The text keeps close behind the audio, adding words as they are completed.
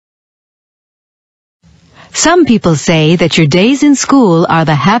Some people say that your days in school are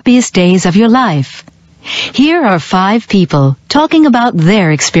the happiest days of your life. Here are 5 people talking about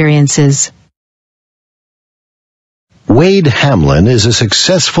their experiences. Wade Hamlin is a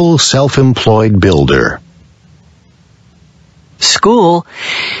successful self-employed builder. School,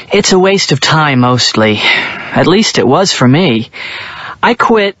 it's a waste of time mostly. At least it was for me. I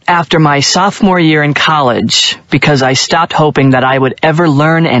quit after my sophomore year in college because I stopped hoping that I would ever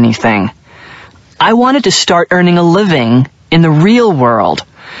learn anything. I wanted to start earning a living in the real world.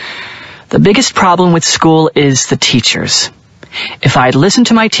 The biggest problem with school is the teachers. If I'd listened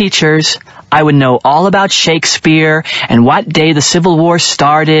to my teachers, I would know all about Shakespeare and what day the Civil War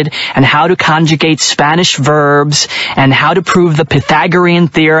started and how to conjugate Spanish verbs and how to prove the Pythagorean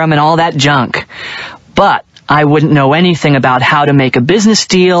theorem and all that junk. But I wouldn't know anything about how to make a business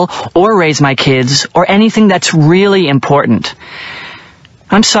deal or raise my kids or anything that's really important.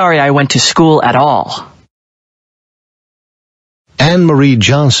 I'm sorry I went to school at all. Anne Marie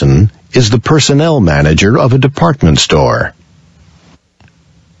Johnson is the personnel manager of a department store.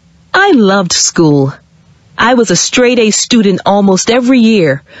 I loved school. I was a straight-A student almost every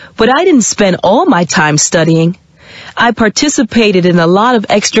year, but I didn't spend all my time studying. I participated in a lot of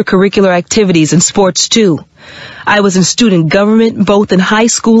extracurricular activities and sports too. I was in student government both in high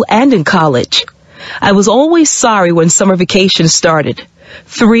school and in college. I was always sorry when summer vacation started.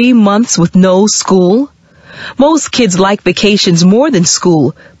 3 months with no school? Most kids like vacations more than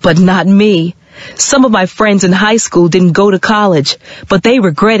school, but not me. Some of my friends in high school didn't go to college, but they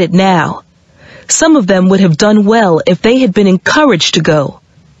regret it now. Some of them would have done well if they had been encouraged to go.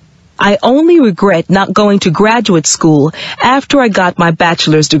 I only regret not going to graduate school after I got my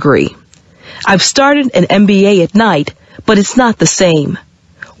bachelor's degree. I've started an MBA at night, but it's not the same.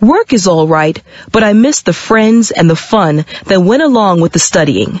 Work is all right, but I miss the friends and the fun that went along with the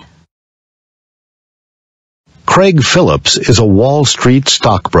studying. Craig Phillips is a Wall Street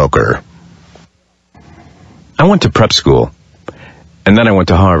stockbroker. I went to prep school, and then I went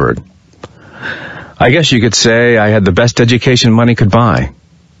to Harvard. I guess you could say I had the best education money could buy,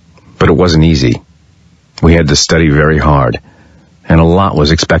 but it wasn't easy. We had to study very hard, and a lot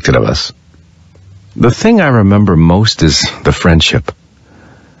was expected of us. The thing I remember most is the friendship.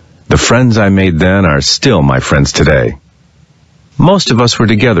 The friends I made then are still my friends today. Most of us were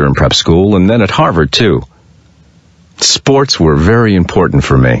together in prep school, and then at Harvard too. Sports were very important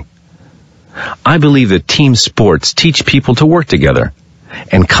for me. I believe that team sports teach people to work together,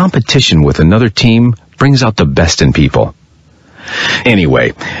 and competition with another team brings out the best in people.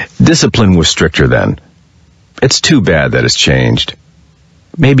 Anyway, discipline was stricter then. It's too bad that it's changed.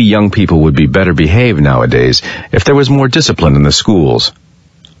 Maybe young people would be better behaved nowadays if there was more discipline in the schools.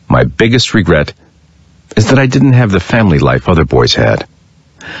 My biggest regret is that I didn't have the family life other boys had.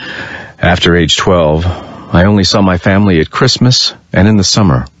 After age 12, I only saw my family at Christmas and in the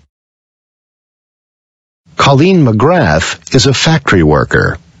summer. Colleen McGrath is a factory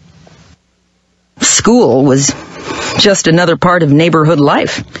worker. School was just another part of neighborhood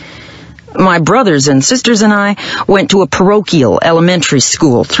life. My brothers and sisters and I went to a parochial elementary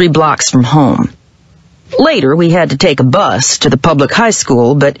school 3 blocks from home. Later, we had to take a bus to the public high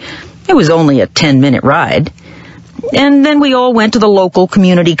school, but it was only a 10-minute ride. And then we all went to the local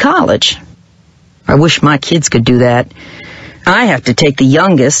community college. I wish my kids could do that. I have to take the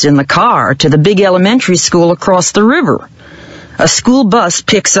youngest in the car to the big elementary school across the river. A school bus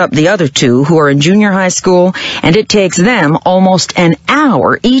picks up the other 2 who are in junior high school, and it takes them almost an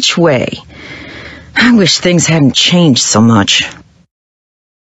hour each way. I wish things hadn't changed so much.